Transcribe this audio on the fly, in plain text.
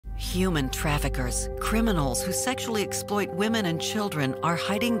Human traffickers, criminals who sexually exploit women and children, are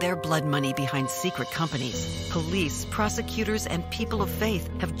hiding their blood money behind secret companies. Police, prosecutors, and people of faith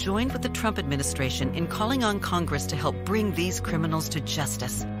have joined with the Trump administration in calling on Congress to help bring these criminals to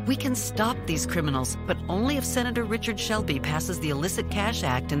justice. We can stop these criminals, but only if Senator Richard Shelby passes the Illicit Cash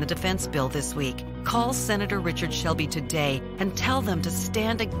Act in the defense bill this week. Call Senator Richard Shelby today and tell them to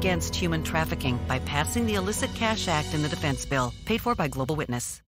stand against human trafficking by passing the Illicit Cash Act in the defense bill, paid for by Global Witness.